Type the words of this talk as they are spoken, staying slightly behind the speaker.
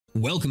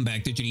Welcome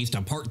back to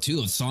to part 2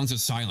 of Songs of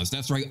Silence.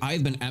 That's right,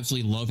 I've been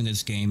absolutely loving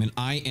this game and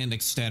I am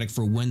ecstatic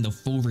for when the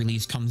full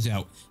release comes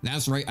out.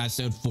 That's right, I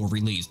said full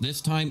release.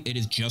 This time it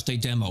is just a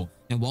demo.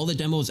 And while the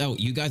demo is out,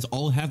 you guys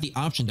all have the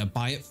option to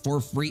buy it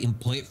for free and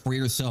play it for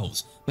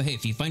yourselves. But hey,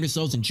 if you find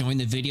yourselves enjoying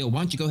the video,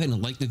 why don't you go ahead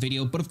and like the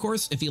video. But of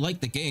course, if you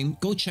like the game,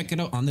 go check it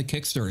out on the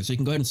Kickstarter. So you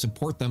can go ahead and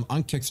support them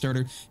on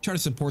Kickstarter. Try to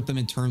support them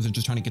in terms of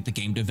just trying to get the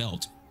game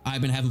developed.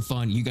 I've been having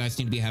fun. You guys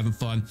seem to be having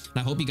fun. And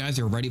I hope you guys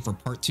are ready for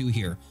part 2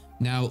 here.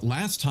 Now,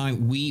 last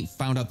time we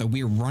found out that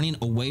we were running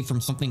away from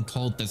something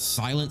called the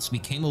Silence. We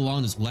came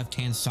along this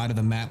left-hand side of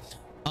the map,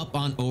 up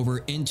on over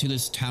into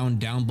this town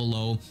down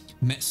below,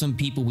 met some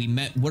people. We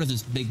met, what is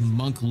this big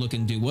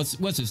monk-looking dude? What's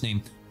his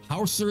name?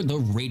 Hauser the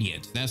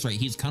Radiant. That's right,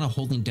 he's kind of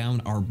holding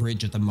down our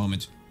bridge at the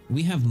moment.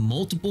 We have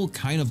multiple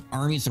kind of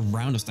armies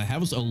around us that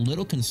have us a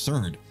little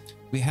concerned.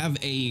 We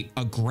have a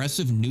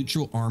aggressive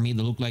neutral army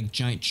that look like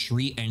giant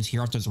tree ends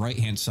here off this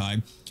right-hand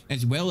side,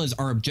 as well as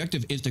our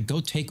objective is to go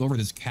take over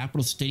this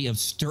capital city of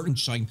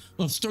Sturtenschein,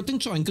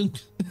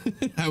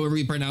 however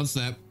you pronounce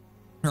that.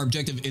 Our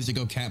objective is to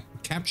go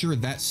capture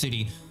that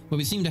city, but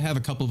we seem to have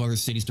a couple of other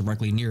cities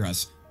directly near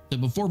us. So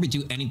before we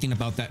do anything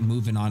about that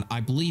moving on,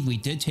 I believe we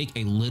did take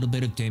a little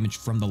bit of damage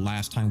from the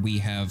last time we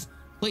have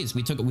played.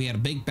 We had a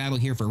big battle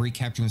here for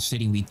recapturing the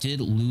city. We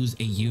did lose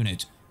a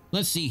unit.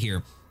 Let's see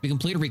here. We can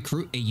play to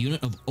recruit a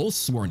unit of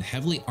Oathsworn,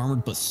 heavily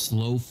armored but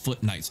slow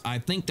foot knights. I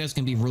think that's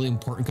going to be really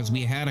important because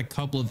we had a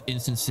couple of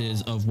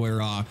instances of where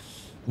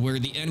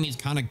the enemies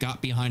kind of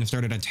got behind and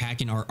started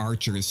attacking our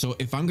archers. So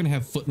if I'm going to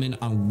have footmen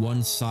on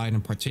one side in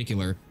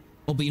particular,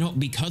 oh, but you know,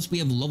 because we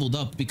have leveled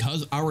up,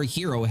 because our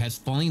hero has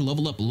finally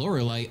leveled up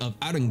Lorelei of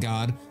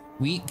Adengard,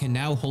 we can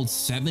now hold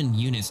 7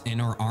 units in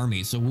our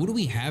army. So what do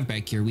we have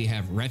back here? We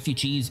have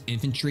refugees,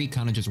 infantry,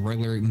 kind of just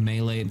regular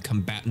melee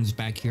combatants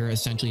back here,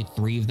 essentially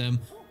 3 of them.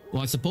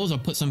 Well, I suppose I'll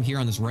put some here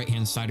on this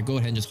right-hand side to go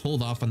ahead and just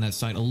hold off on that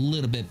side a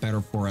little bit better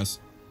for us.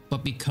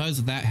 But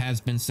because that has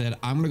been said,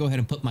 I'm going to go ahead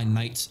and put my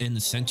knights in the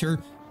center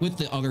with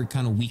the other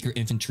kind of weaker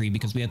infantry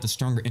because we have the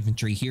stronger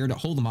infantry here to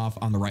hold them off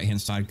on the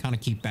right-hand side, kind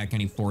of keep back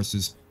any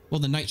forces.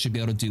 Well, the knights should be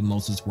able to do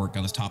most of this work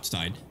on this top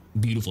side.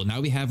 Beautiful. Now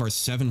we have our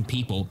 7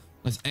 people.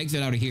 Let's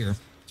exit out of here.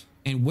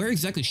 And where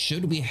exactly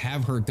should we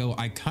have her go?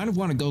 I kind of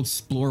want to go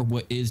explore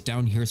what is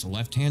down here to the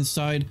left-hand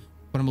side.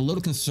 But I'm a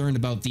little concerned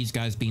about these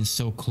guys being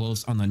so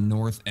close on the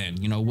north end.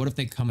 You know, what if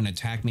they come and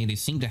attack me? They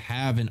seem to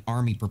have an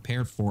army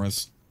prepared for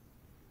us.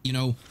 You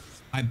know,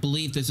 I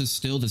believe this is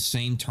still the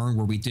same turn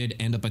where we did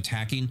end up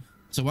attacking.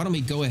 So why don't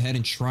we go ahead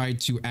and try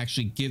to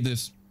actually give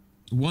this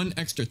one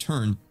extra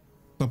turn.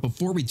 But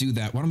before we do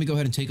that, why don't we go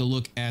ahead and take a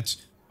look at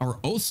our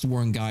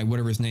Oathsworn guy,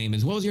 whatever his name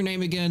is. What was your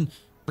name again?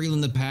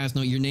 Freeland the Past.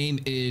 No, your name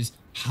is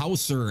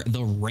Hauser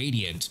the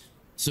Radiant.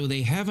 So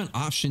they have an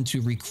option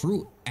to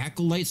recruit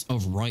Acolytes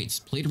of Rites.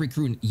 Play to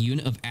recruit a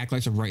unit of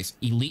Acolytes of Rites.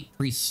 Elite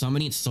priests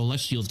summoning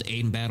Celestials to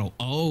aid in battle.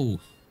 Oh,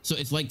 so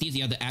it's like these.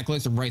 Yeah, the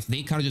Acolytes of Rites.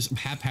 They kind of just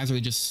haphazardly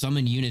just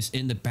summon units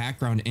in the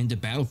background into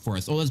battle for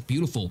us. Oh, that's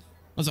beautiful.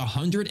 That's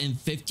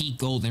 150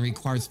 gold and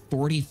requires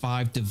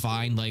 45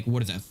 divine, like,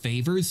 what is that,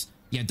 favors?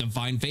 Yeah,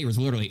 divine favors,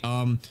 literally.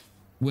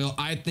 Well,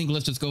 I think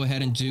let's just go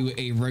ahead and do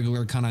a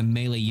regular kind of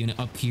melee unit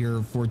up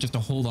here for just to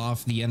hold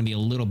off the enemy a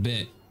little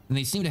bit. And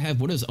they seem to have,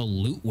 what is a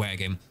loot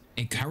wagon?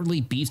 A cowardly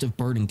beast of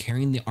burden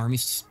carrying the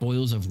army's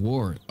spoils of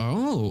war.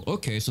 Oh,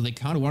 okay. So they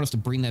kind of want us to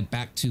bring that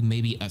back to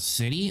maybe a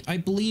city, I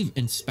believe.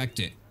 Inspect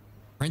it.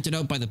 Rented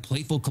out by the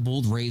playful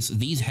kobold race,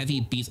 these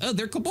heavy beasts. Oh,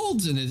 they're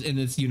kobolds in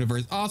this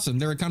universe. Awesome.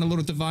 They're a kind of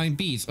little divine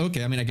beast.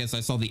 Okay, I mean, I guess I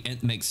saw the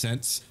end makes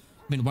sense.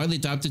 Been widely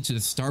adopted to the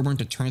Starburn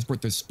to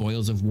transport their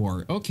spoils of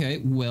war. Okay,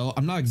 well,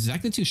 I'm not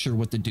exactly too sure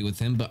what to do with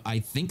him, but I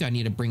think I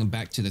need to bring him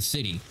back to the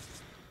city.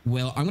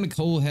 Well, I'm going to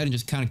go ahead and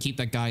just kind of keep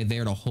that guy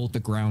there to hold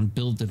the ground,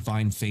 build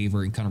divine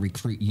favor, and kind of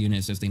recruit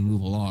units as they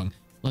move along.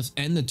 Let's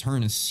end the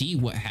turn and see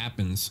what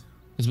happens,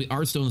 because we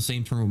are still in the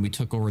same turn when we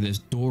took over this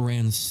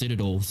Doran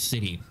Citadel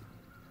city.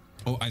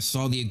 Oh, I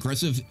saw the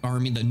aggressive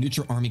army, the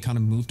neutral army kind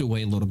of moved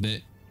away a little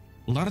bit.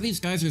 A lot of these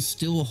guys are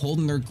still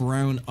holding their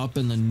ground up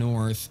in the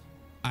north.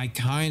 I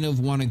kind of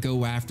want to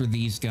go after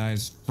these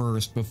guys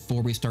first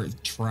before we start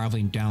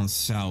traveling down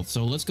south.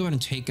 So let's go ahead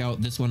and take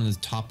out this one in the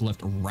top left,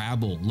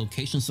 Rabble.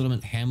 Location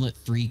settlement, Hamlet,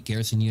 3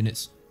 garrison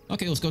units.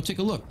 Okay, let's go take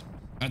a look.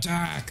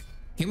 Attack!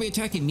 Can we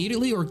attack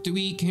immediately or can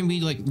we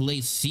like lay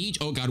siege?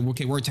 Oh god,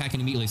 okay, we're attacking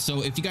immediately.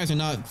 So if you guys are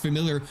not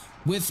familiar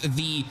with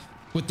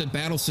the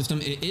battle system,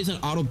 it is an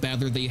auto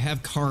battler. They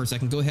have cards that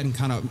can go ahead and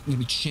kind of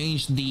maybe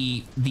change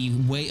the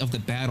way of the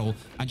battle.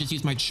 I just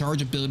use my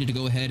charge ability to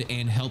go ahead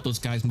and help those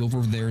guys move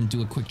over there and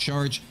do a quick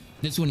charge.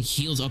 This one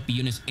heals up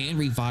units and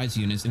revives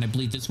units, and I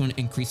believe this one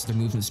increases their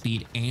movement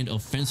speed and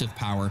offensive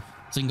power,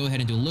 so they can go ahead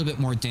and do a little bit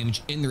more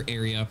damage in their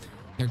area.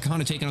 They're kind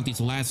of taking out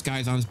these last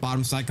guys on this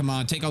bottom side. Come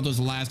on, take out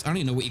those last, I don't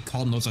even know what you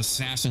call them, those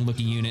assassin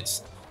looking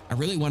units. I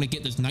really want to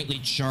get this knightly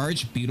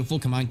charge. Beautiful.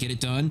 Come on, get it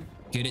done.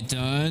 Get it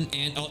done.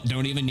 And oh,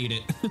 don't even need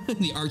it.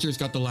 The archers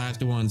got the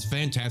last ones.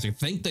 Fantastic.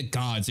 Thank the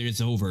gods it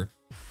is over.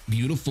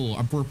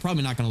 Beautiful. We're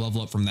probably not going to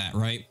level up from that,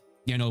 right?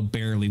 You know,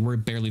 barely. We're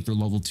barely through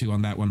level 2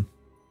 on that one.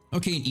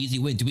 Okay, an easy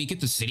win. Do we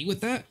get the city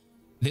with that?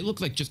 They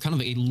look like just kind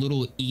of a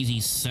little easy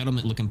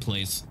settlement looking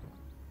place.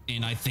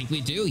 And I think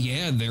we do.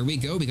 Yeah, there we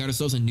go. We got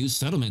ourselves a new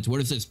settlement.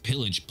 What is this?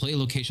 Pillage. Play a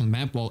location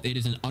map. While it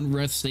is an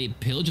unrest state,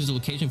 pillage is a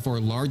location for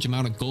a large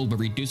amount of gold but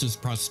reduces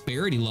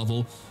prosperity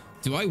level.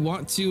 Do I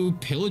want to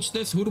pillage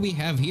this? Who do we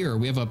have here?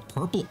 We have a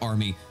purple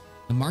army.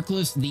 The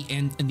Markless,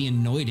 the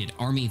Anointed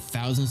Army,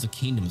 thousands of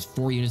kingdoms,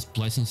 4 units,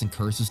 blessings and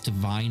curses,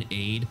 divine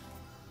aid.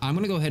 I'm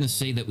going to go ahead and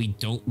say that we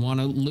don't want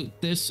to loot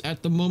this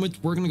at the moment.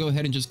 We're going to go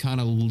ahead and just kind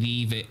of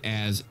leave it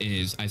as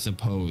is, I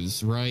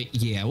suppose, right?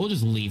 Yeah, we'll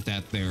just leave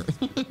that there.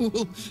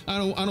 I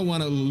don't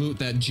want to loot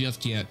that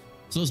just yet.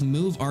 So let's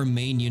move our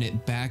main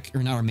unit back,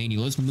 or not our main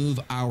unit. Let's move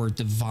our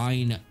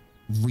divine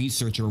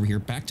researcher over here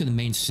back to the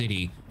main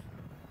city.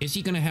 Is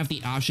he going to have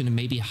the option to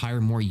maybe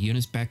hire more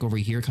units back over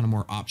here? Kind of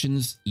more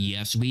options?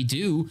 Yes, we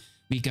do.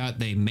 We got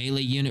the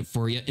melee unit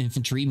for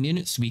infantry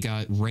units. We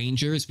got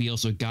rangers. We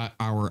also got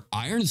our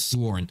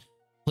Ironsworn.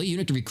 Play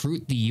unit to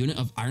recruit the unit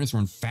of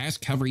Ironsworn.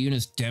 Fast cover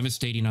units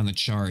devastating on the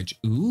charge.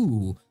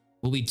 Ooh.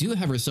 Well, we do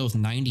have ourselves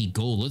 90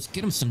 gold. Let's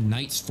get him some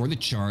knights for the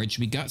charge.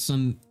 We got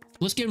some...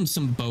 Let's get him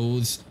some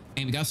bows.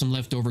 And we got some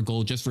leftover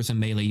gold just for some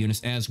melee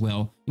units as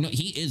well. You know,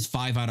 he is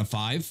 5 out of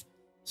 5.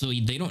 So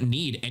they don't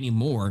need any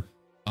more.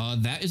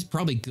 That is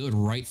probably good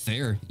right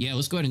there. Yeah,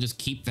 let's go ahead and just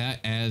keep that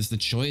as the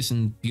choice.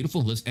 And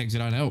beautiful. Let's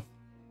exit on out.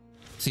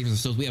 Save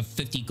ourselves. We have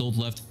 50 gold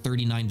left,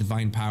 39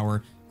 divine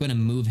power. Going to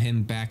move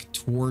him back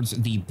towards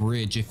the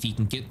bridge if he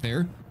can get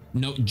there.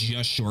 No,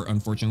 just short,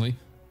 unfortunately.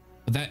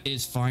 But that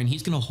is fine.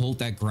 He's going to hold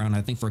that ground,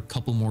 I think, for a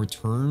couple more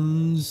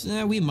turns.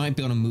 We might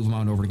be able to move him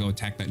on over to go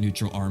attack that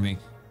neutral army.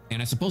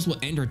 And I suppose we'll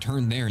end our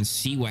turn there and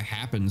see what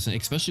happens,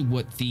 especially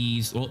what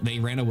these... Well, they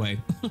ran away.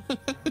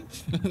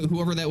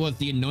 Whoever that was,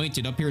 the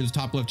Anointed up here in the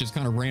top left just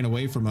kind of ran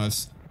away from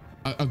us.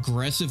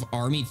 Aggressive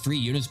army, 3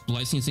 units,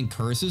 blessings and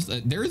curses.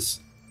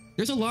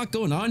 There's a lot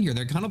going on here.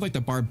 They're kind of like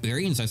the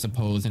barbarians, I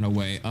suppose, in a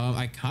way.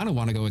 I kind of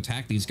want to go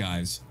attack these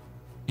guys.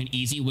 An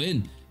easy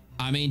win.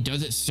 I mean,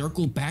 does it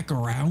circle back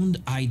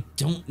around? I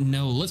don't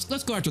know.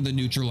 Let's go after the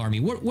neutral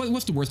army.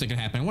 What's the worst that could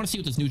happen? I want to see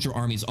what this neutral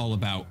army is all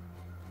about.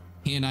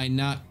 Can I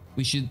not?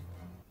 We should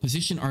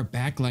position our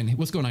backline.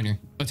 What's going on here?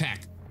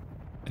 Attack.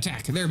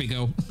 Attack. There we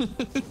go.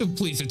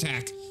 Please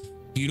attack.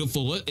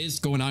 Beautiful. What is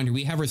going on here?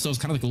 We have ourselves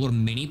kind of like a little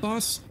mini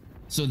boss.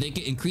 So they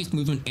get increased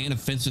movement and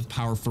offensive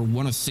power for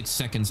 1 of 6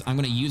 seconds. I'm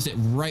going to use it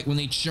right when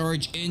they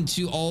charge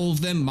into all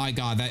of them. My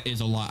God, that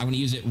is a lot. I'm going to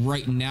use it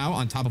right now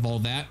on top of all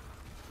that.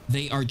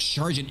 They are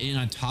charging in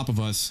on top of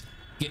us.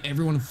 Get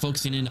everyone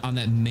focusing in on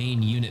that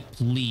main unit,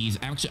 please.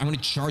 Actually, I'm going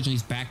to charge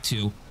these back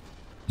too.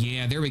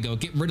 Yeah, there we go.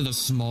 Get rid of the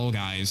small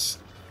guys.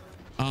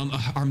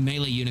 Our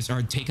melee units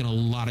are taking a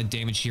lot of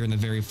damage here in the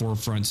very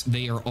forefront.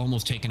 They are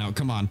almost taken out.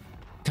 Come on.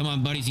 Come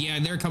on, buddies. Yeah,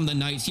 there come the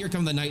knights. Here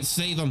come the knights.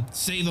 Save them.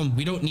 Save them.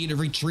 We don't need a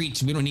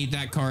retreat. We don't need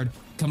that card.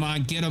 Come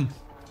on, get them.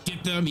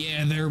 Get them.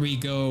 Yeah, there we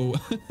go.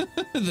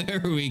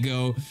 There we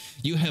go.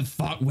 You have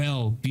fought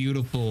well.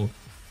 Beautiful.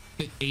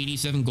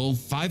 87 gold,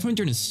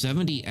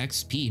 570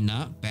 XP.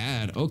 Not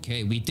bad.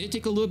 Okay, we did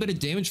take a little bit of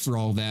damage for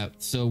all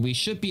that, so we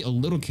should be a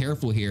little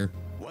careful here.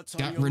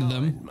 Got rid of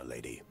them. My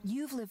lady?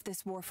 You've lived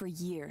this war for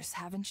years,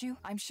 haven't you?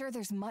 I'm sure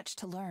there's much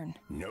to learn.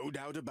 No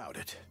doubt about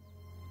it.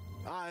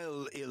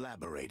 I'll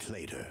elaborate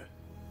later.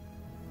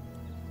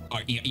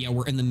 Yeah,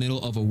 we're in the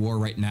middle of a war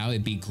right now.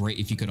 It'd be great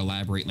if you could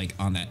elaborate like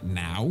on that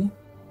now.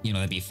 You know,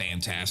 that'd be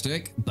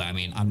fantastic. But I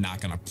mean, I'm not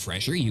gonna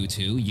pressure you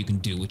to. You can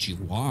do what you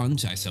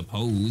want, I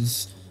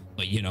suppose.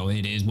 But you know,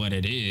 it is what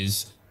it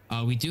is.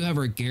 We do have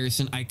our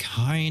garrison.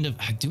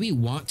 Do we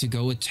want to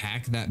go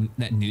attack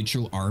that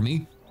neutral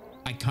army?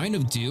 I kind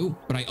of do,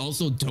 but I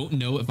also don't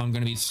know if I'm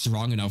going to be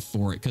strong enough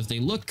for it because they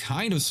look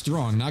kind of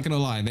strong. Not going to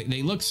lie.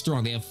 They look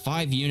strong. They have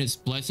 5 units,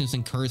 blessings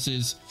and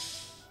curses.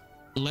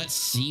 Let's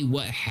see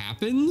what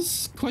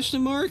happens.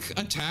 Question mark.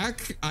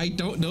 Attack. I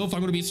don't know if I'm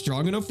going to be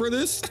strong enough for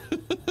this.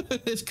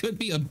 This could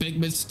be a big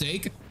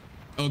mistake.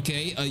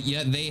 Okay.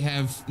 Yeah, they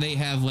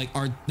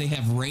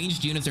have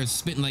ranged units that are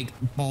spitting like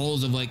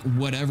balls of like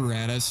whatever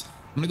at us.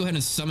 I'm going to go ahead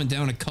and summon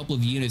down a couple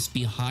of units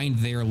behind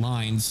their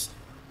lines.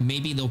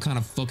 Maybe they'll kind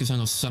of focus on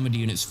those summoned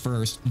units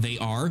first. They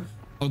are.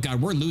 Oh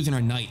God, we're losing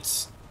our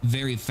knights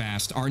very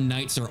fast. Our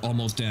knights are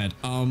almost dead.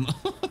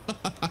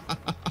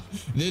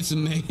 This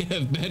may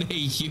have been a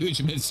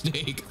huge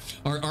mistake.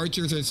 Our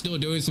archers are still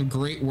doing some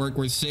great work.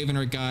 We're saving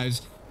our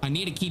guys. I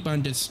need to keep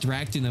on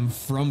distracting them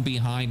from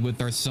behind with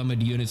our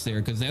summoned units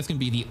there because that's going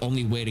to be the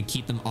only way to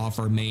keep them off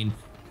our main.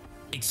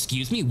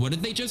 Excuse me, what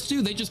did they just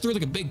do? They just threw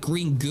like a big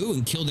green goo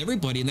and killed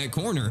everybody in that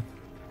corner.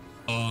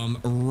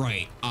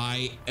 Right.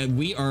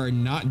 We are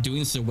not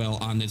doing so well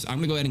on this. I'm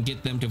gonna go ahead and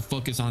get them to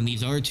focus on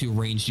these other 2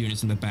 ranged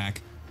units in the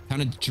back.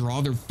 Kind of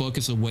draw their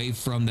focus away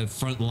from the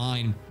front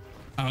line.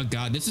 Oh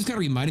God, this is kind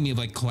of reminding me of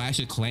like Clash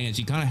of Clans.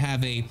 You kind of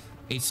have a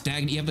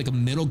stagnant, you have like a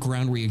middle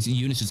ground where your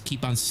units just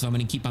keep on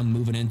summoning, keep on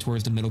moving in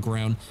towards the middle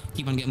ground,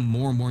 keep on getting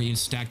more and more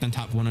units stacked on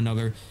top of one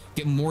another,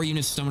 get more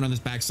units summoned on this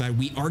backside.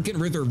 We are getting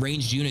rid of the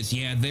ranged units.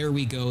 Yeah, there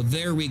we go.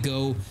 There we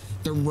go.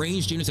 The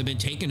ranged units have been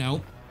taken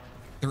out.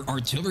 their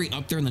artillery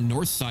up there on the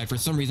north side for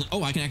some reason.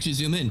 Oh, I can actually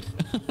zoom in.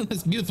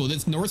 That's beautiful.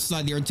 This north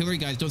side, the artillery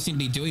guys don't seem to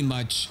be doing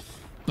much,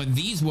 but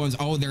these ones,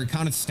 oh, they're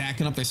kind of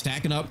stacking up. They're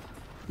stacking up.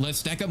 Let's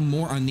stack up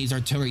more on these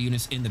artillery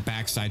units in the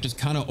backside. Just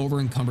kind of over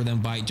encumber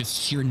them by just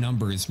sheer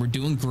numbers. We're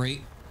doing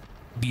great.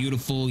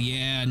 Beautiful.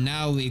 Yeah,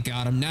 now we've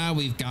got them. Now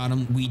we've got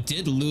them. We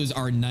did lose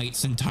our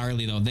knights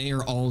entirely, though. They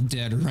are all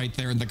dead right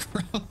there in the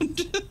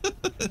ground.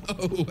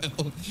 Oh,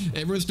 well.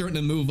 Everyone's starting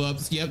to move up.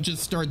 Yep,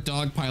 just start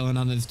dogpiling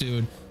on this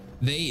dude.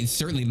 They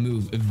certainly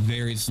move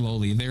very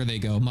slowly. There they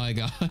go. My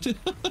God.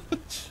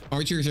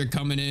 Archers are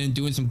coming in,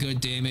 doing some good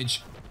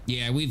damage.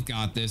 Yeah, we've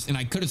got this. And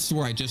I could have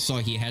swore I just saw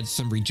he had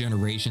some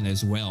regeneration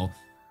as well.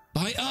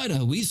 By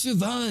Ada, we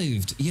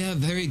survived. Yeah,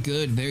 very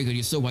good. Very good.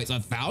 You're so white.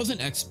 1,000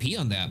 XP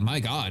on that. My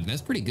God,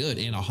 that's pretty good.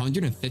 And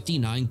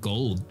 159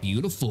 gold.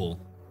 Beautiful.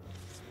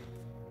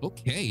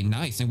 Okay,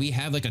 nice. And we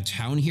have like a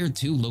town here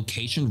too.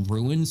 Location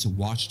ruins,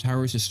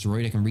 watchtowers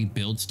destroyed. I can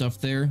rebuild stuff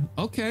there.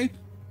 Okay.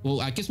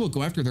 Well, I guess we'll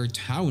go after their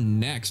town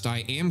next. I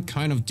am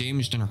kind of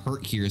damaged and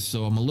hurt here,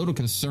 so I'm a little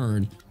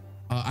concerned.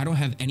 I don't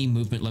have any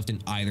movement left in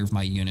either of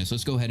my units.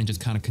 Let's go ahead and just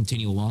kind of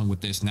continue along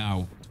with this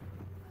now.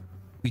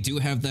 We do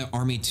have that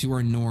army to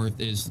our north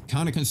is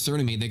kind of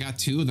concerning me. They got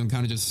two of them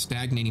kind of just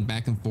stagnating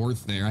back and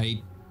forth there.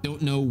 I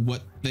don't know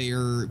what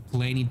they're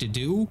planning to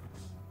do.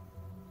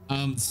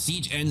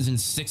 Siege ends in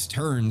 6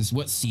 turns.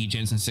 What siege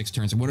ends in 6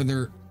 turns? What are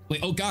their... Wait,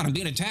 oh God, I'm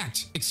being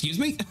attacked. Excuse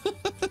me?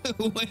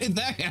 When did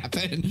that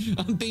happen?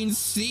 I'm being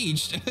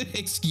sieged.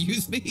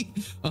 Excuse me?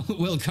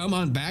 Well, come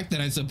on back then,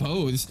 I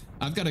suppose.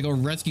 I've got to go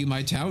rescue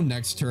my town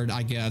next turn,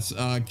 I guess.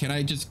 Can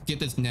I just get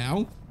this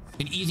now?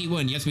 An easy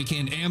one. Yes, we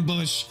can.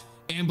 Ambush.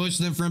 Ambush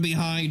them from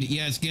behind.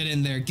 Yes, get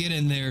in there. Get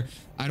in there.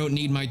 I don't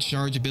need my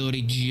charge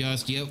ability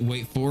just yet.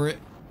 Wait for it.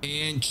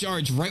 And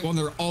charge right when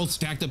they're all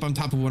stacked up on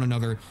top of one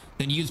another.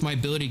 Then use my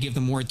ability to give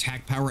them more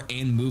attack power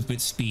and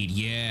movement speed.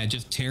 Yeah,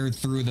 just tear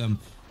through them.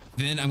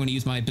 Then I'm going to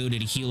use my ability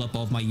to heal up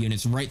all of my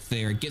units right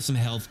there. Get some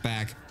health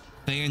back.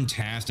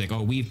 Fantastic.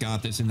 Oh, we've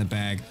got this in the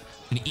bag.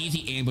 An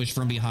easy ambush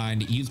from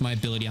behind. Use my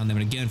ability on them.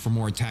 And again, for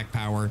more attack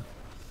power.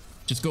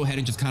 Just go ahead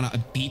and just kind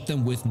of beat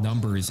them with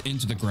numbers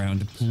into the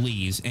ground,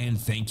 please. And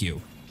thank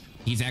you.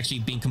 He's actually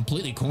being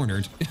completely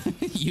cornered.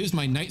 Use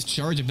my knight's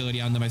charge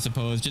ability on them, I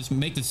suppose. Just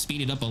make this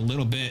speed it up a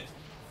little bit.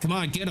 Come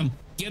on, get him.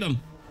 Get him.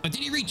 Did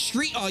he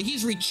retreat? Oh,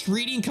 he's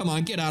retreating. Come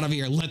on, get out of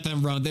here. Let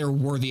them run. They're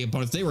worthy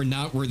opponents. They were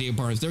not worthy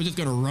opponents. They're just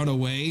going to run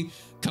away.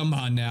 Come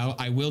on now.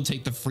 I will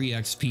take the free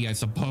XP, I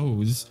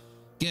suppose.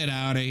 Get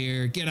out of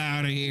here. Get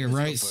out of here.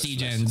 Right,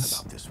 siege ends.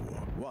 About this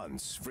war.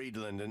 Once,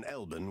 Friedland and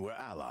Elben were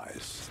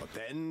allies. But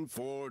then,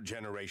 4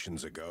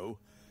 generations ago,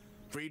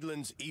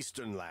 Friedland's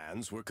eastern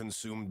lands were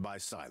consumed by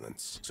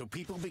silence, so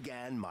people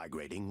began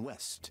migrating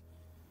west.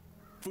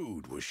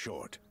 Food was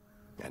short,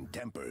 and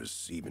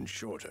tempers even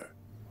shorter.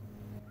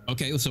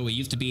 Okay, so we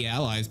used to be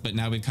allies, but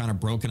now we've kind of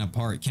broken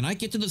apart. Can I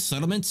get to the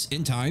settlements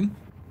in time?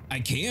 I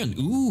can.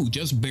 Ooh,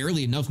 just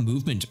barely enough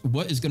movement.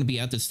 What is going to be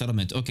at this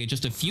settlement? Okay,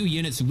 just a few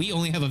units. We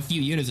only have a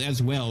few units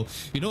as well.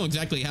 We don't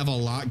exactly have a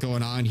lot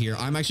going on here.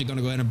 I'm actually going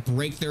to go ahead and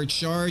break their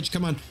charge.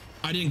 Come on.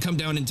 I didn't come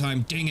down in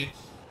time. Dang it.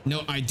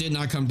 No, I did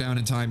not come down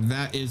in time.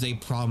 That is a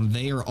problem.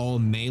 They are all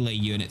melee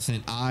units,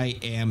 and I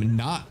am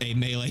not a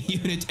melee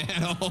unit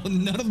at all.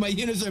 None of my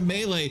units are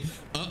melee.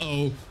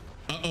 Uh-oh.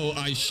 Uh-oh,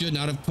 I should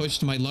not have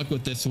pushed my luck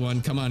with this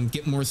one. Come on,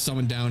 get more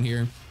summon down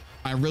here.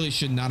 I really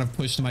should not have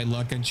pushed my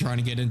luck and trying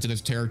to get into this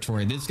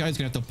territory. This guy's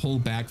gonna have to pull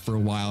back for a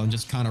while and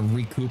just kind of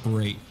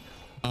recuperate.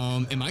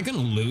 Am I gonna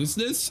lose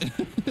this?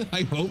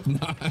 I hope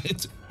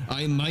not.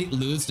 I might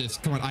lose this.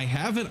 Come on, I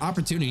have an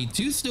opportunity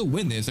to still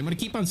win this. I'm gonna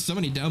keep on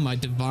summoning down my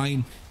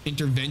divine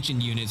intervention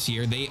units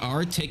here. They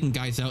are taking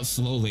guys out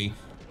slowly,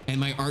 and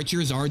my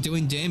archers are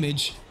doing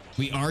damage.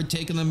 We are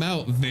taking them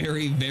out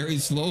very, very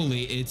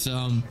slowly.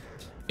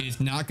 It's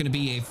not going to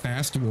be a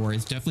fast war.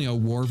 It's definitely a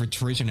war of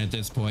attrition at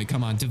this point.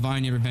 Come on,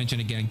 divine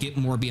intervention again. Get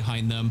more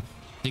behind them.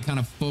 They kind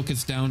of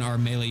focus down our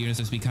melee units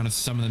as we kind of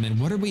summon them in.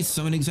 What are we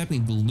summoning exactly?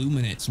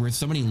 Luminates. We're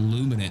summoning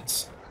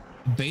luminates.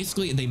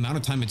 Basically, the amount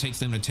of time it takes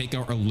them to take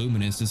out our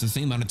luminates is the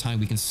same amount of time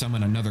we can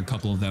summon another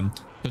couple of them.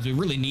 Because we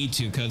really need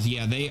to, because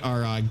yeah, they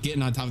are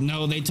getting on top.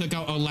 No, they took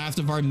out a last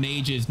of our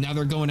mages. Now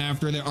they're going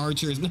after the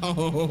archers.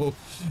 No,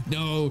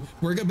 no.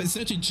 We're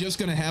essentially just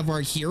going to have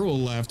our hero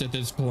left at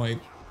this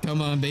point. Come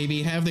on,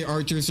 baby. Have the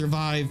archer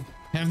survive.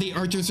 Have the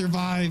archer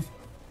survive.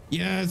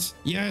 Yes,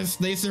 yes,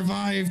 they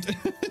survived.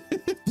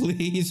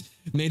 Please,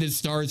 may the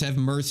stars have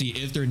mercy.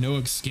 Is there no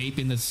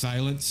escaping the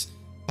silence?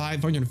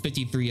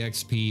 553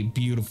 XP.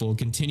 Beautiful.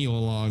 Continue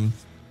along.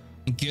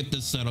 Get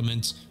the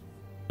settlement.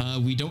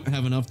 We don't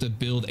have enough to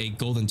build a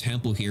golden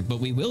temple here, but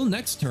we will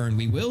next turn.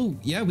 We will.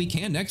 Yeah, we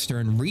can next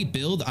turn.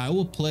 Rebuild. I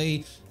will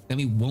play. Then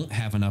we won't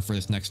have enough for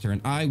this next turn.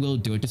 I will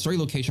do it. Destroy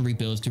location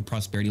rebuilds to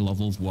prosperity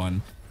level of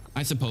 1.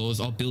 I suppose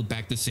I'll build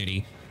back the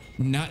city.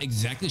 Not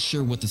exactly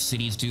sure what the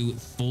cities do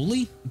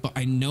fully, but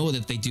I know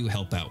that they do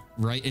help out,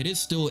 right? It is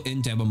still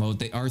in demo mode.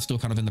 They are still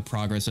kind of in the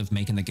progress of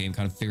making the game,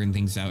 kind of figuring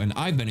things out, and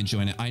I've been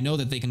enjoying it. I know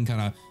that they can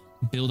kind of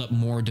build up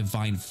more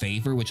divine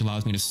favor, which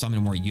allows me to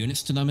summon more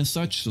units to them and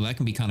such. So that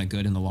can be kind of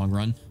good in the long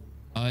run.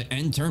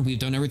 End turn, we've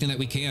done everything that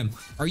we can.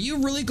 Are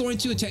you really going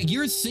to attack?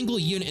 Your single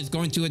unit is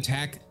going to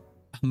attack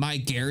my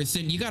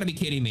garrison? You gotta be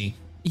kidding me.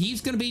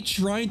 He's gonna be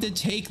trying to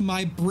take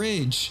my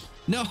bridge.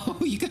 No,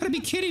 you gotta be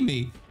kidding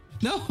me.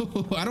 No,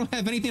 I don't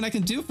have anything I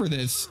can do for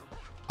this.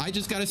 I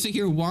just gotta sit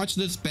here and watch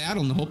this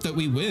battle and hope that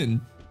we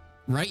win.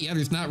 Right? Yeah,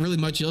 there's not really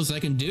much else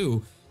I can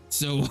do.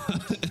 So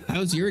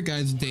how's your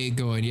guys' day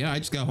going? Yeah, I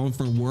just got home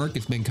from work.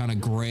 It's been kind of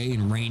gray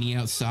and rainy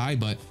outside,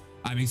 but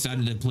I'm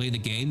excited to play the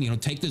game. You know,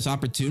 take this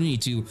opportunity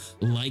to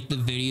like the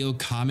video,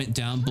 comment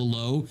down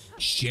below,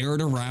 share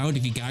it around.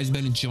 If you guys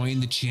been enjoying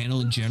the channel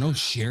in general,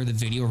 share the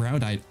video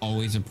around. I'd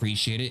always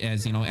appreciate it,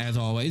 as you know, as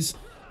always,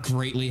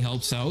 greatly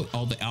helps out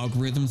all the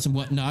algorithms and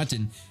whatnot.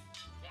 And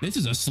this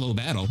is a slow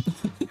battle.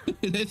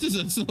 This is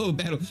a slow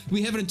battle.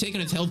 We haven't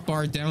taken his health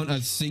bar down a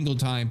single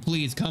time.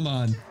 Please, come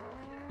on.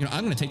 You know,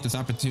 I'm going to take this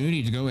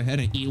opportunity to go ahead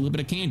and eat a little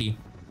bit of candy.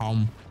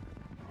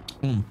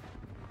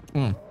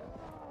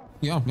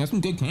 Yeah, got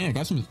some good candy. I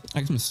got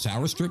some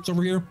sour strips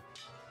over here.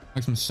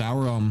 Like some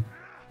sour, kind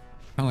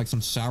of like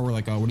some sour,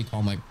 like, what do you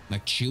call them?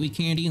 Like chewy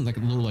candy and like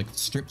little, like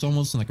strips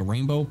almost, and like a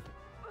rainbow.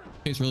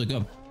 Tastes really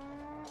good.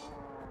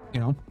 You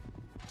know,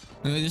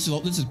 and this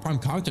is prime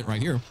content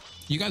right here.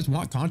 You guys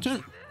want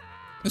content?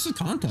 This is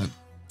content.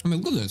 I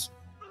mean, look at this.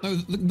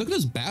 Look at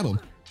this battle.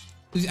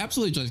 It's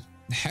absolutely just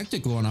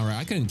hectic going on. Right?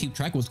 I couldn't keep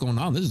track of what's going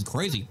on. This is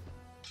crazy.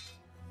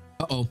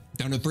 Uh-oh,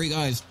 down to 3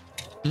 guys.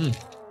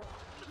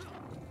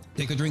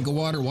 Take a drink of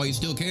water while you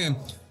still can.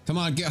 Come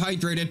on, get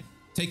hydrated.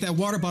 Take that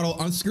water bottle,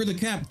 unscrew the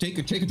cap, take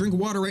a drink of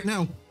water right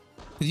now.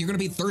 Because you're gonna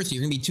be thirsty.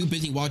 You're gonna be too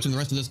busy watching the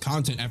rest of this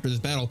content after this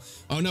battle.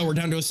 Oh no, we're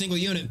down to a single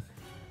unit.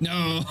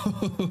 No,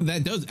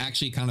 that does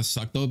actually kind of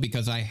suck though,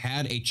 because I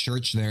had a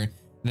church there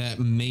that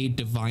made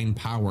divine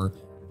power,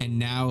 and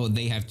now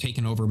they have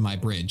taken over my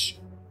bridge.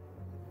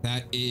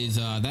 That is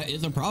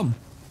a problem.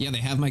 Yeah, they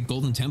have my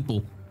golden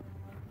temple.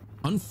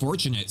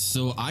 Unfortunate.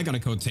 So I gotta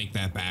go take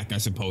that back, I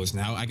suppose.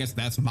 Now I guess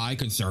that's my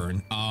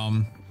concern.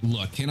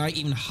 Look, can I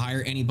even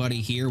hire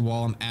anybody here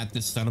while I'm at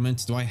this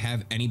settlement? Do I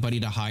have anybody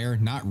to hire?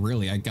 Not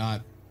really. I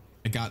got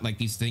like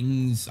these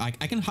things. I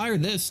can hire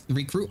this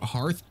recruit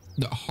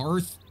the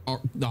hearth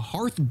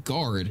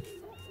guard.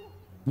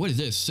 What is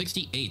this?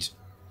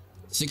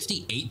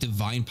 68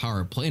 divine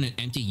power. Play in an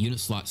empty unit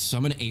slot,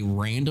 summon a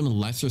random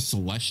lesser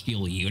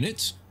celestial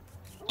unit.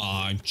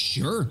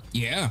 Sure,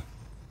 yeah.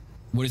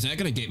 What is that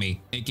gonna get me?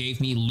 It gave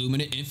me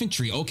luminant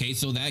infantry. Okay,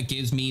 so that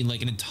gives me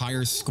like an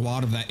entire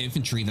squad of that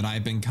infantry that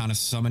I've been kind of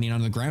summoning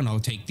on the ground. I'll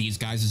take these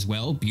guys as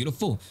well.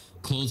 Beautiful.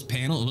 Closed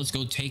panel. Let's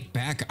go take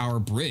back our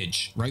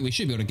bridge, right? We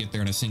should be able to get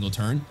there in a single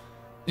turn.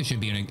 There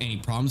shouldn't be any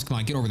problems. Come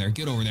on, get over there.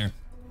 Get over there.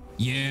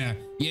 Yeah,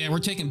 we're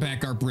taking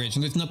back our bridge,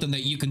 and there's nothing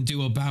that you can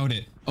do about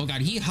it. Oh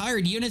god, he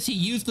hired units. He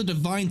used the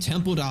divine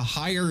temple to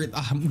hire.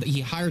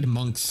 He hired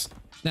monks.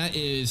 That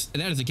is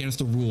against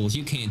the rules.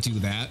 You can't do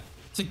that.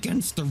 It's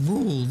against the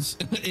rules.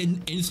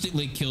 And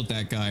instantly killed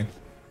that guy.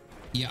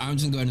 Yeah, I'm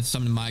just gonna go ahead and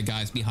summon my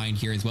guys behind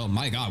here as well.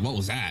 My god, what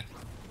was that?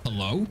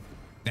 Hello?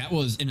 That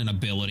was in an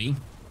ability.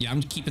 Yeah,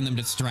 I'm keeping them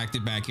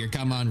distracted back here.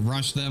 Come on,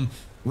 rush them,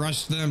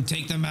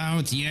 take them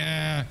out.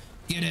 Yeah,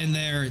 get in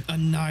there,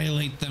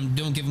 annihilate them.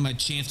 Don't give them a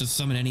chance to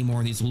summon any more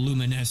of these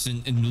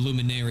luminescent and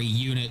luminary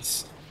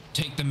units.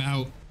 Take them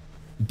out.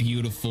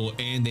 Beautiful.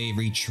 And they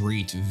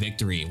retreat.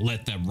 Victory.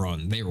 Let them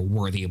run. They were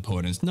worthy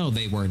opponents. No,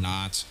 they were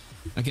not.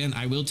 Again,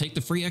 I will take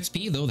the free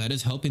XP though. That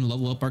is helping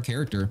level up our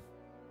character.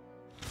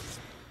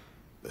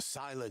 The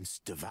silence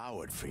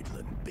devoured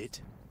Friedland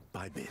bit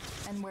by bit.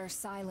 And where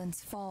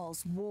silence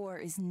falls, war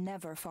is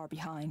never far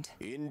behind.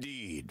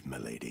 Indeed,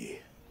 milady.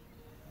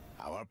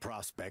 Our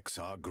prospects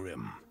are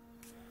grim.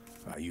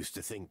 I used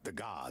to think the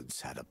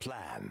gods had a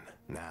plan.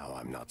 Now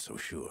I'm not so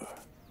sure.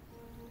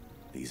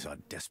 These are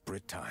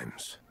desperate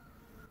times.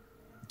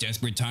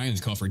 Desperate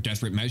times call for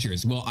desperate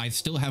measures. Well, I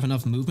still have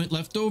enough movement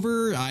left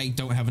over. I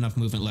don't have enough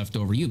movement left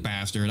over, you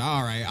bastard.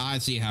 All right, I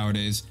see how it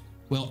is.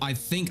 Well, I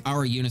think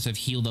our units have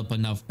healed up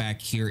enough back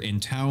here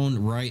in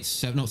town, right?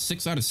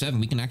 6 out of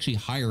 7. We can actually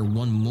hire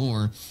one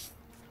more.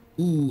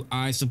 Ooh,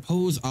 I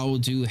suppose I will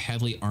do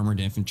heavily armored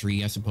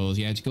infantry, I suppose.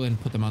 Yeah, just go ahead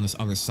and put them on this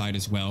other side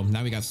as well.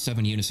 Now we got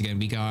 7 units again.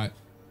 We got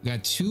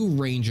 2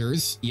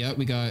 rangers. Yeah,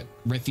 we got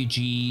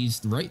refugees,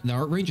 right?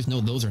 No, rangers,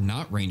 no, those are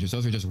not rangers.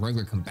 Those are just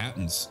regular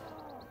combatants.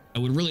 I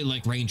would really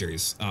like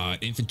rangers,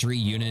 infantry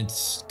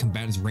units,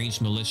 combatants,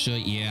 ranged militia.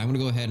 Yeah, I'm gonna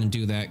go ahead and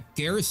do that.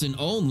 Garrison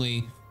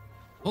only.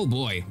 Oh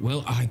boy.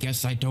 Well, I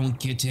guess I don't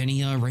get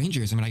any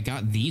rangers. I mean, I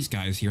got these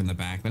guys here in the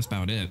back. That's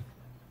about it.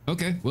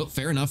 Okay, well,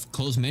 fair enough.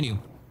 Close menu.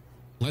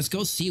 Let's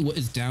go see what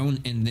is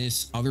down in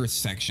this other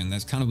section.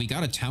 That's kind of, we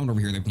got a town over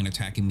here that we can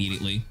attack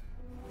immediately.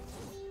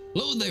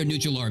 Hello there,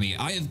 neutral army.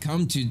 I have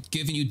come to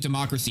give you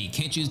democracy.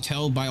 Can't you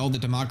tell by all the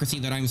democracy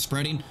that I'm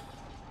spreading?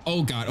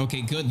 Oh god,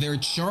 okay, good. Their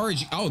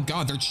charge, oh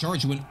god, their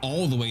charge went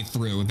all the way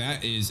through.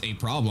 That is a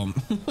problem.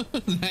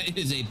 That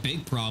is a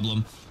big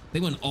problem. They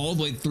went all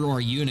the way through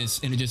our units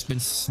and it just been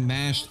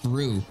smashed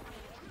through.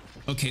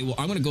 Okay, well,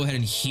 I'm going to go ahead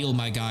and heal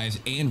my guys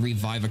and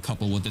revive a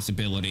couple with this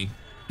ability.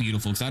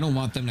 Beautiful, because I don't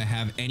want them to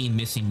have any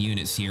missing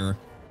units here.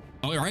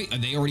 All right,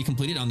 they already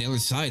completed on the other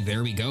side.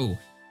 There we go.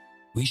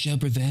 We shall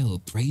prevail.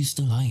 Praise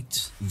the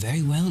light.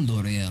 Very well,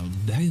 L'Oreal.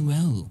 Very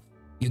well.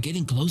 You're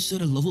getting closer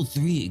to level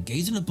 3,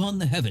 gazing upon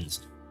the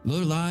heavens.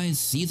 Lorelei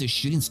sees a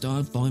shooting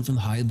star falling from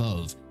high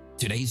above.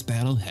 Today's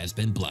battle has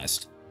been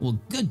blessed. Well,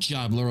 good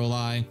job,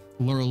 Lorelei.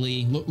 Laurel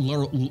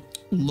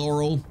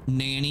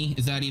Nanny.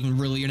 Is that even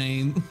really your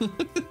name?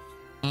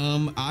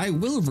 I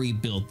will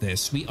rebuild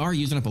this. We are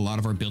using up a lot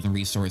of our building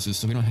resources,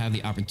 so we don't have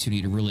the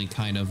opportunity to really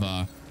kind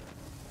of,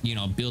 you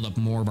know, build up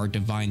more of our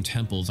divine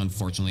temples,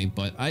 unfortunately.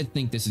 But I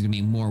think this is going to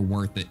be more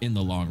worth it in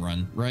the long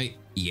run, right?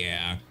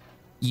 Yeah.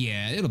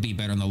 Yeah, it'll be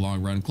better in the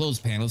long run. Close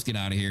panels. Get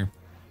out of here.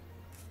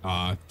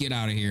 Get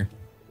out of here.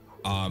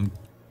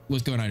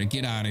 What's going on here?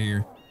 Get out of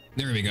here.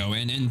 There we go.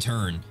 And in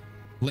turn.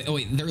 Oh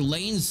wait, they're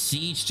laying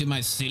siege to my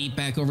city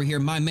back over here.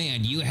 My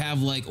man, you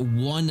have like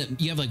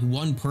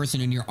one person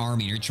in your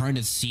army. You're trying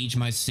to siege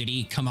my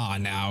city. Come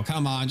on now.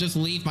 Come on. Just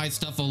leave my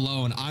stuff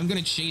alone. I'm going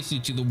to chase you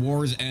to the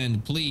war's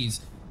end.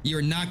 Please.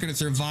 You're not going to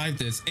survive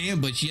this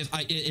ambush. Yes,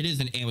 it is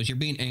an ambush. You're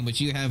being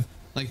ambushed. You have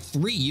like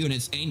 3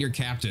 units and your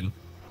captain.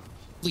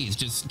 Please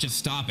just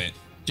stop it.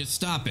 Just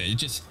stop it.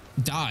 Just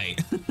die.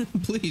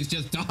 Please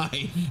just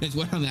die. Is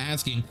what I'm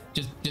asking.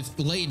 Just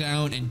lay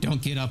down and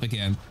don't get up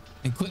again.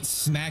 And quit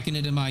smacking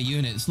into my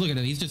units. Look at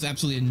him. He's just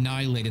absolutely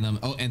annihilating them.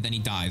 Oh, and then he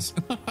dies.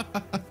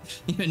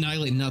 He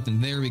annihilated nothing.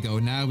 There we go.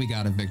 Now we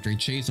got a victory.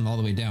 Chase him all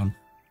the way down.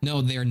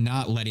 No, they're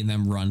not letting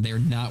them run. They're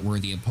not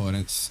worthy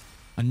opponents.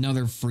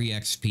 Another free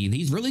XP.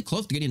 He's really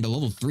close to getting to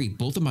level 3.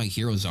 Both of my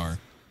heroes are.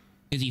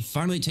 Is he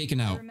finally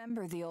taken out? I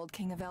remember the old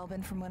King of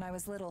Elbin from when I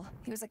was little.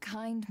 He was a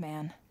kind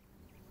man.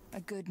 A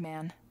good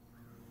man.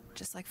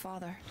 Just like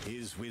father.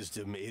 His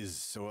wisdom is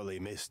sorely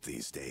missed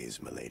these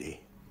days,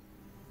 milady.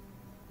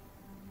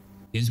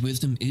 His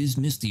wisdom is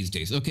missed these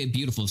days. Okay,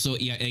 beautiful. So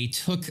yeah, I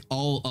took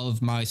all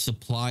of my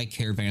supply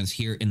caravans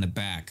here in the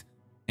back,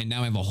 and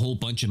now I have a whole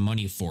bunch of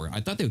money for it.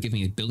 I thought they would give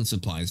me building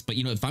supplies, but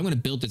you know, if I'm going to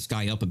build this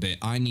guy up a bit,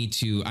 I need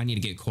to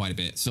get quite a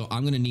bit. So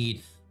I'm going to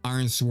need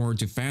Iron Sword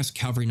to fast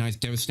cavalry knights,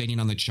 devastating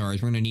on the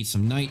charge. We're going to need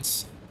some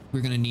knights.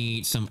 We're going to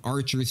need some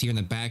archers here in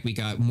the back. We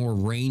got more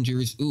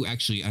rangers. Ooh,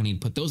 actually, I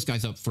need to put those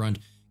guys up front.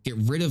 Get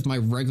rid of my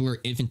regular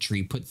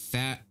infantry, put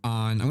that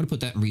on, I'm going to put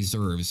that in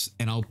reserves,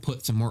 and I'll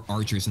put some more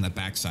archers in the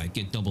backside,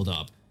 get doubled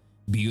up.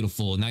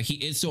 Beautiful. Now, he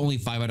is still only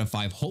 5 out of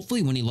 5.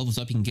 Hopefully, when he levels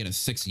up, he can get a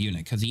 6th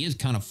unit, because he is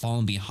kind of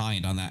falling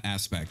behind on that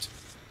aspect.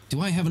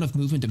 Do I have enough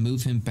movement to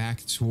move him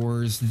back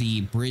towards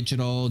the bridge at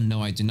all?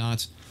 No, I do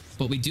not.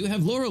 But we do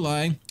have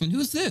Lorelei. And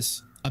who's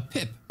this? A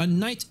Pip, a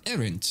knight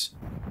errant.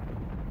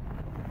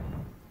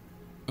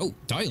 Oh,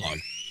 dialogue.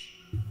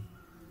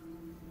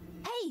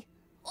 Hey,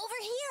 over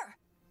here!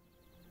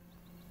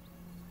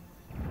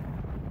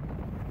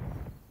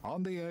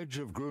 On the edge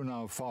of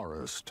Grunau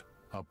Forest,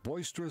 a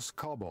boisterous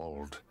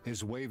kobold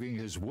is waving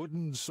his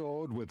wooden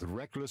sword with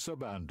reckless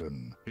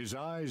abandon. His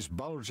eyes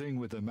bulging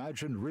with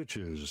imagined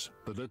riches,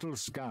 the little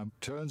scamp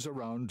turns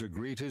around to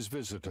greet his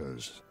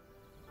visitors.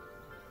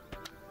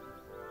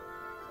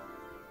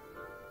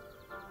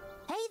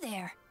 Hey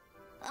there,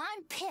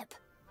 I'm Pip,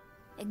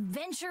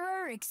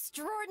 adventurer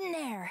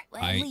extraordinaire.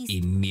 Well, I at least,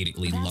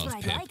 immediately that's love what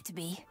I'd Pip. like to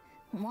be,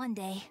 one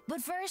day.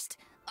 But first,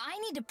 I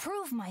need to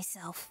prove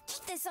myself.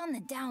 Keep this on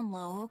the down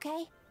low,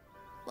 okay?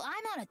 Well,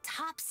 I'm on a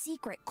top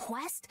secret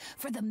quest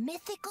for the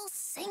mythical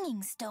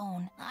singing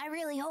stone. I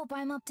really hope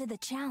I'm up to the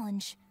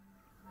challenge.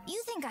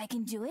 You think I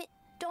can do it,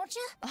 don't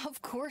you?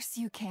 Of course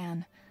you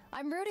can.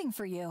 I'm rooting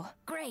for you.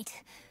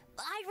 Great.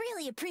 I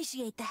really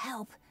appreciate the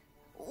help.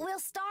 We'll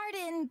start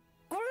in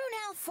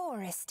Grunau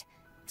Forest.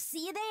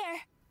 See you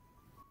there.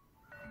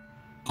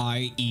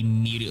 I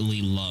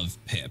immediately love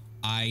Pip.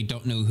 I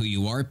don't know who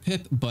you are,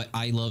 Pip, but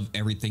I love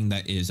everything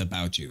that is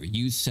about you.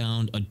 You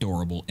sound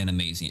adorable and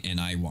amazing, and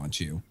I want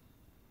you.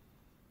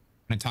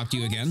 Can I talk to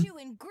you again? I'll meet you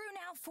in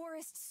Grunau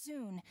Forest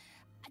soon.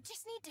 I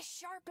just need to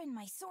sharpen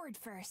my sword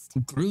first.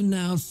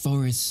 Grunau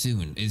Forest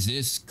soon. Is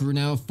this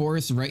Grunau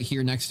Forest right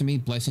here next to me?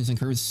 Blessings and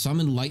curses.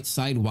 Summon light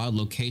side wild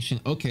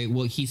location. Okay,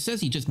 well, he says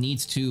he just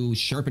needs to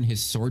sharpen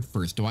his sword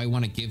first. Do I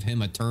want to give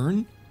him a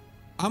turn?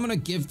 I'm going to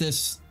give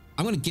this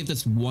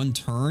 1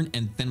 turn,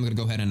 and then I'm going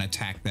to go ahead and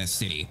attack that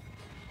city.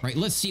 Right,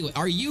 let's see.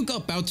 Are you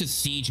about to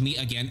siege me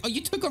again? Oh,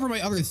 you took over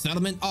my other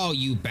settlement? Oh,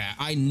 you bat.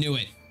 I knew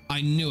it.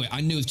 I knew it.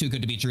 I knew it was too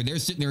good to be true. They're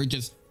sitting there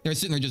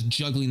just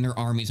juggling their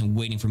armies and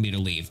waiting for me to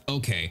leave.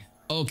 Okay.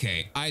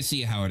 Okay. I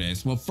see how it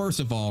is. Well, first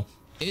of all,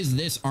 is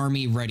this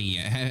army ready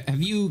yet?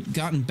 Have you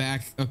gotten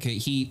back? Okay,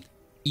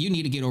 you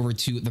need to get over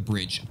to the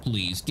bridge,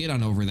 please. Get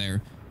on over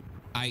there.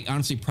 I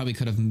honestly probably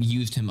could have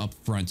used him up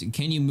front.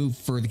 Can you move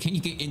further? Can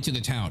you get into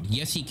the town?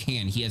 Yes, he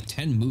can. He has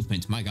 10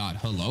 movement. My God.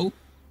 Hello?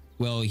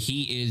 Well,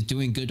 he is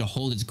doing good to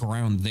hold his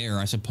ground there.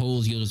 I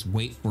suppose you'll just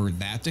wait for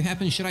that to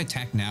happen. Should I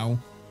attack now?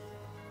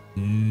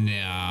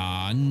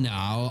 Nah,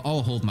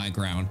 I'll hold my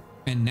ground.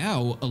 And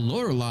now,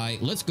 Lorelei,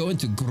 let's go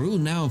into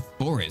Grunau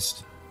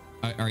Forest.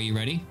 Are you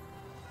ready?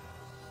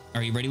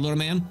 Are you ready, little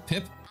man?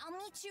 Pip? I'll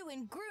meet you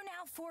in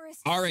Grunau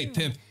forest. All right,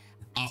 soon. Pip.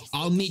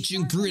 I'll meet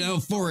you in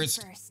Greenout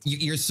Forest.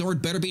 Your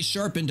sword better be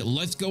sharpened.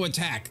 Let's go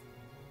attack.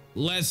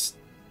 Let's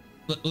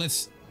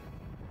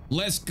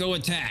go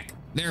attack.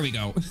 There we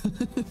go.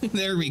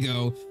 There we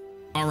go.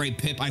 All right,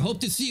 Pip. I hope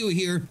to see you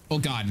here. Oh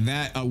God,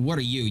 that. What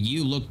are you?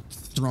 You look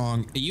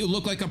strong. You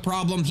look like a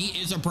problem. He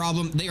is a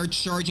problem. They are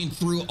charging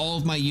through all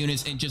of my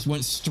units and just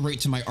went straight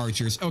to my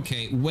archers.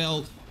 Okay,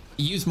 well,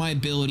 use my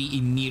ability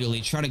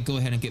immediately. Try to go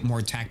ahead and get more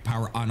attack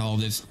power on all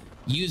this.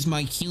 Use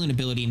my healing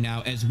ability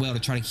now as well to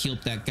try to heal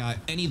that guy,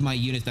 any of my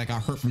units that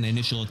got hurt from the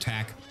initial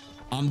attack.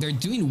 They're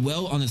doing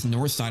well on this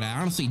north side. I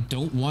honestly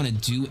don't want to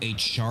do a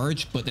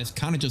charge, but that's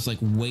kind of just like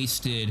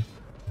wasted.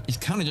 It's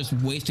kind of just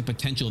wasted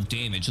potential of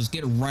damage. Let's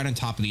get right on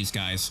top of these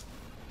guys.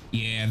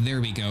 Yeah, there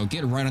we go.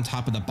 Get right on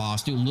top of the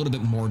boss. Do a little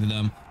bit more to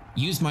them.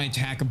 Use my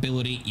attack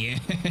ability. Yeah.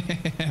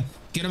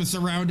 Get them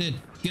surrounded.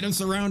 Get them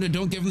surrounded.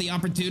 Don't give them the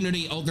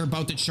opportunity. Oh, they're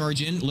about to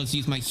charge in. Let's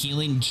use my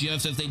healing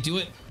just as they do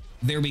it.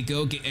 There we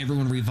go. Get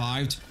everyone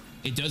revived.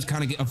 It does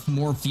kind of get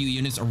a few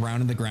units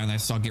around in the ground that I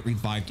saw get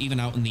revived,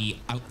 even out in the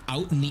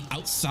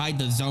outside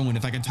the zone,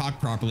 if I can talk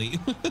properly.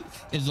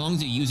 As long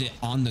as you use it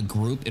on the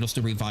group, it'll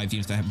still revive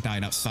units that have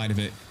died outside of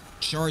it.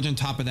 Charge on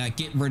top of that.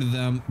 Get rid of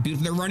them.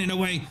 Beautiful. They're running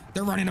away.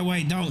 They're running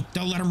away. Don't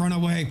let them run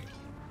away.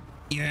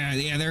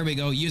 Yeah, there we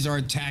go. Use our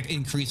attack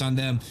increase on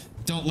them.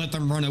 Don't let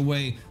them run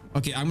away.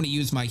 Okay, I'm going to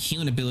use my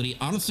healing ability.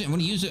 Honestly, I'm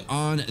going to use it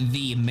on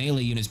the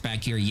melee units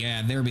back here.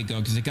 Yeah, there we go,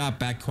 because it got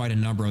back quite a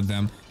number of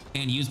them.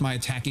 And use my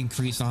attack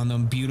increase on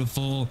them.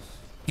 Beautiful.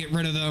 Get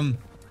rid of them.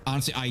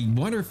 Honestly, I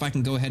wonder if I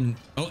can go ahead and...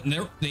 Oh,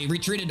 no, they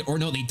retreated, or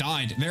no, they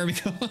died. There we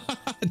go.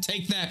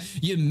 Take that,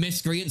 you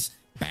miscreants.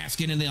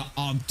 Basking in the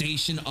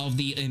audacion of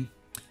the...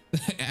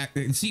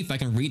 see if I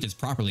can read this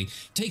properly.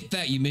 Take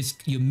that,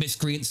 you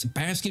miscreants.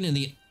 Basking in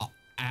the...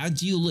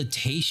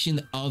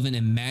 adulation of an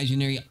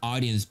imaginary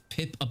audience.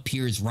 Pip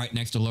appears right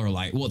next to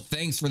Lorelei. Well,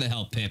 thanks for the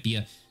help, Pip.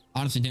 You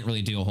honestly didn't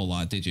really do a whole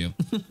lot, did you?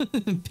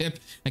 Pip,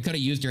 I could have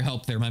used your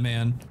help there, my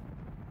man.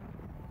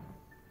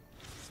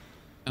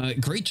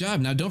 Great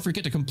job. Now don't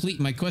forget to complete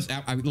my quest.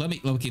 Let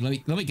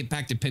me get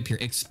back to Pip here.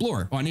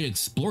 Explore. Oh, I need to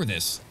explore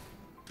this.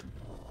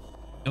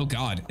 Oh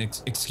God.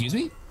 Excuse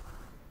me?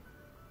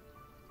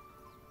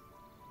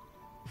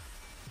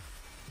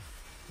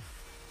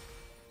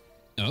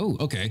 Oh,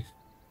 okay.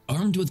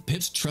 Armed with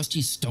Pip's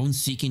trusty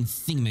stone-seeking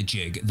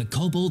thingamajig, the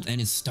kobold and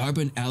his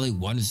starboard ally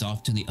wanders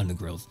off to the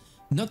undergrowth.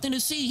 Nothing to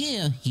see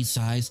here, he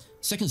sighs.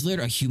 Seconds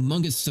later, a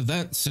humongous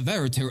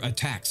servitor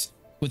attacks.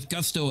 With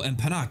gusto and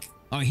panache,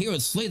 our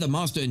heroes slay the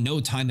monster in no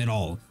time at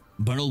all.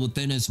 Buried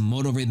within his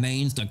mortal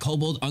remains, the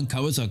kobold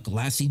uncovers a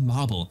glassy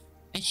marble.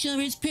 It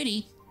sure is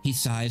pretty, he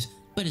sighs,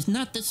 but it's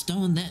not the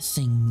stone that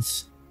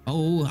sings.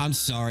 Oh, I'm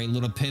sorry,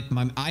 little Pip.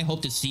 I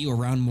hope to see you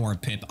around more,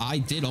 Pip. I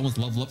did almost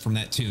level up from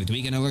that too. Do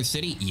we get another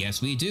city?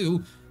 Yes, we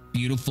do.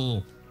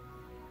 Beautiful.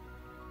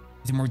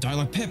 Is there more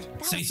dialogue? Pip,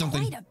 say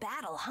something. Quite a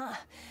battle, huh?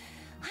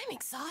 I'm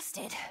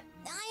exhausted.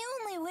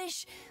 I only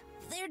wish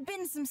there'd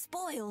been some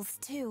spoils,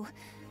 too.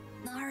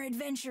 Our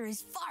adventure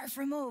is far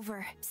from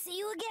over. See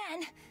you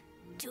again.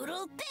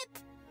 Toodle-Pip.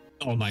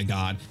 Oh my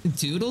God.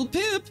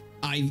 Toodle-Pip.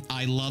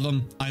 I love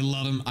him. I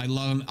love him. I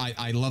love him.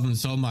 I love him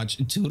so much.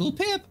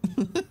 Toodle-Pip.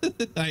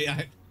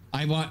 I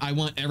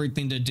want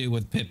everything to do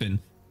with Pippin.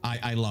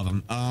 I love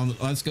him.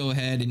 Let's go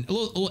ahead and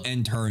we'll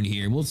end turn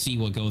here. We'll see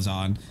what goes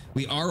on.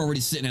 We are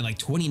already sitting at like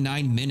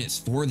 29 minutes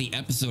for the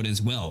episode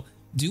as well.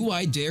 Do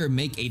I dare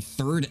make a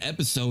third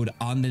episode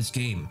on this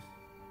game?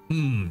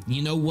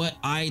 You know what?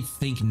 I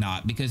think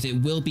not, because it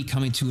will be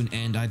coming to an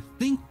end. I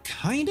think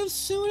kind of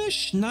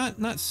soonish,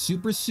 not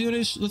super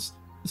soonish. Let's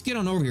get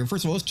on over here.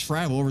 First of all, let's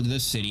travel over to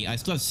this city. I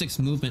still have 6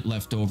 movement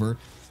left over,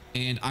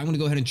 and I'm gonna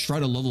go ahead and try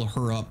to level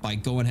her up by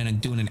going ahead and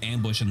doing an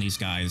ambush on these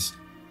guys.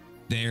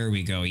 There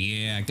we go.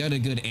 Yeah, got a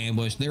good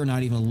ambush. They're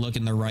not even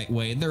looking the right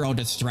way. They're all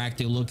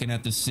distracted looking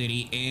at the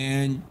city,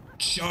 and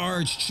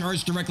charge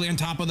directly on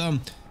top of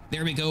them.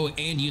 There we go,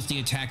 and use the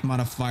attack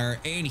modifier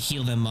and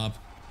heal them up.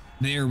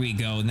 There we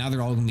go. Now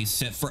they're all gonna be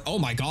set for... Oh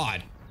my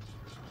God.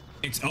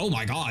 Oh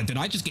my God. Did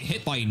I just get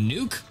hit by a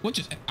nuke?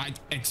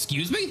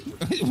 Excuse me?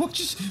 What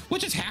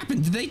just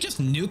happened? Did they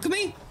just nuke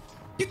me?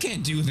 You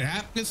can't do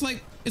that. It's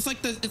like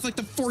the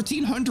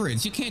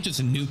 1400s. You can't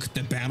just nuke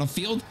the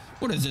battlefield.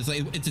 What is this?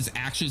 Like, it's this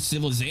actual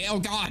civilization. Oh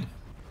God.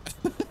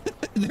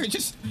 They're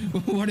just...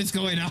 What is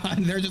going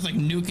on? They're just like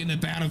nuking the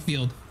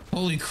battlefield.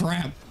 Holy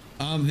crap.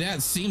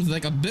 That seems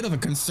like a bit of a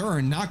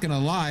concern. Not gonna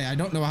lie. I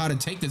don't know how to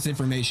take this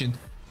information.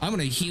 I'm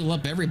gonna heal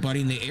up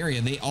everybody in the area.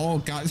 They're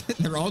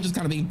all just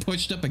kind of being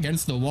pushed up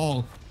against the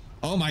wall.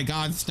 Oh my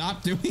God,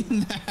 stop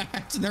doing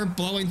that. They're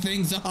blowing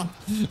things up.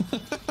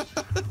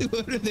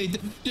 What are they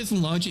doing? Just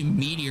launching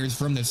meteors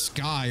from the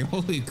sky.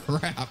 Holy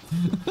crap.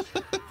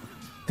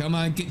 Come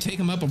on, take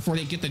them up before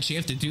they get the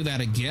chance to do that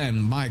again.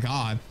 My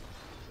God.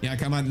 Yeah,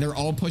 come on. They're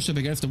all pushed up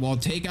against the wall.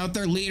 Take out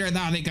their leader.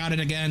 Now they got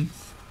it again.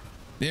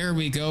 There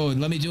we go.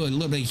 And let me do a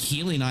little bit of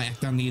healing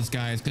act on these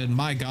guys, because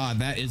my God,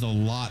 that is a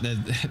lot.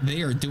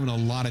 They are doing a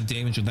lot of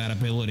damage with that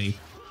ability.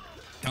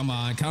 Come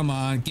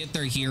on, get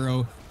their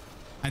hero.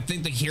 I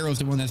think the hero's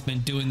the one that's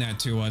been doing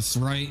that to us,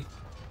 right?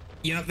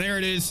 Yep, there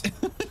it is.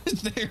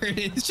 There it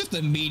is. Just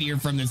a meteor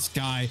from the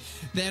sky.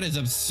 That is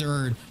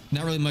absurd.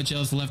 Not really much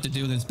else left to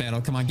do in this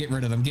battle. Come on, get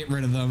rid of them. Get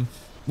rid of them.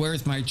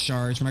 Where's my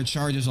charge? My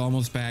charge is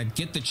almost back.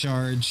 Get the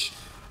charge.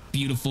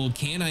 Beautiful.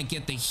 Can I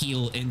get the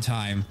heal in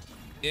time?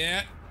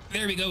 Yeah,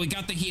 there we go. We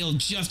got the heal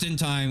just in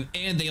time.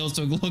 And they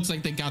also looks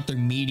like they got their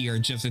meteor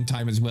just in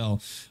time as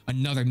well.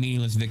 Another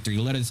meaningless victory.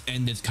 Let us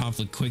end this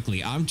conflict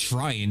quickly. I'm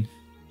trying.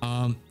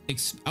 Oh,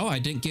 I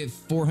didn't get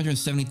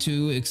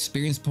 472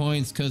 experience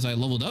points because I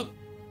leveled up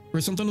or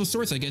something of the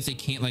sorts. I guess they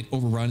can't like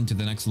overrun to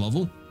the next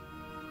level.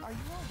 Are you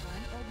all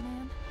right, old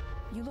man?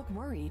 You look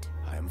worried.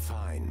 I am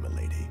fine,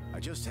 milady. I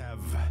just have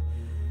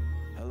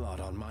a lot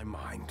on my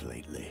mind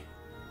lately.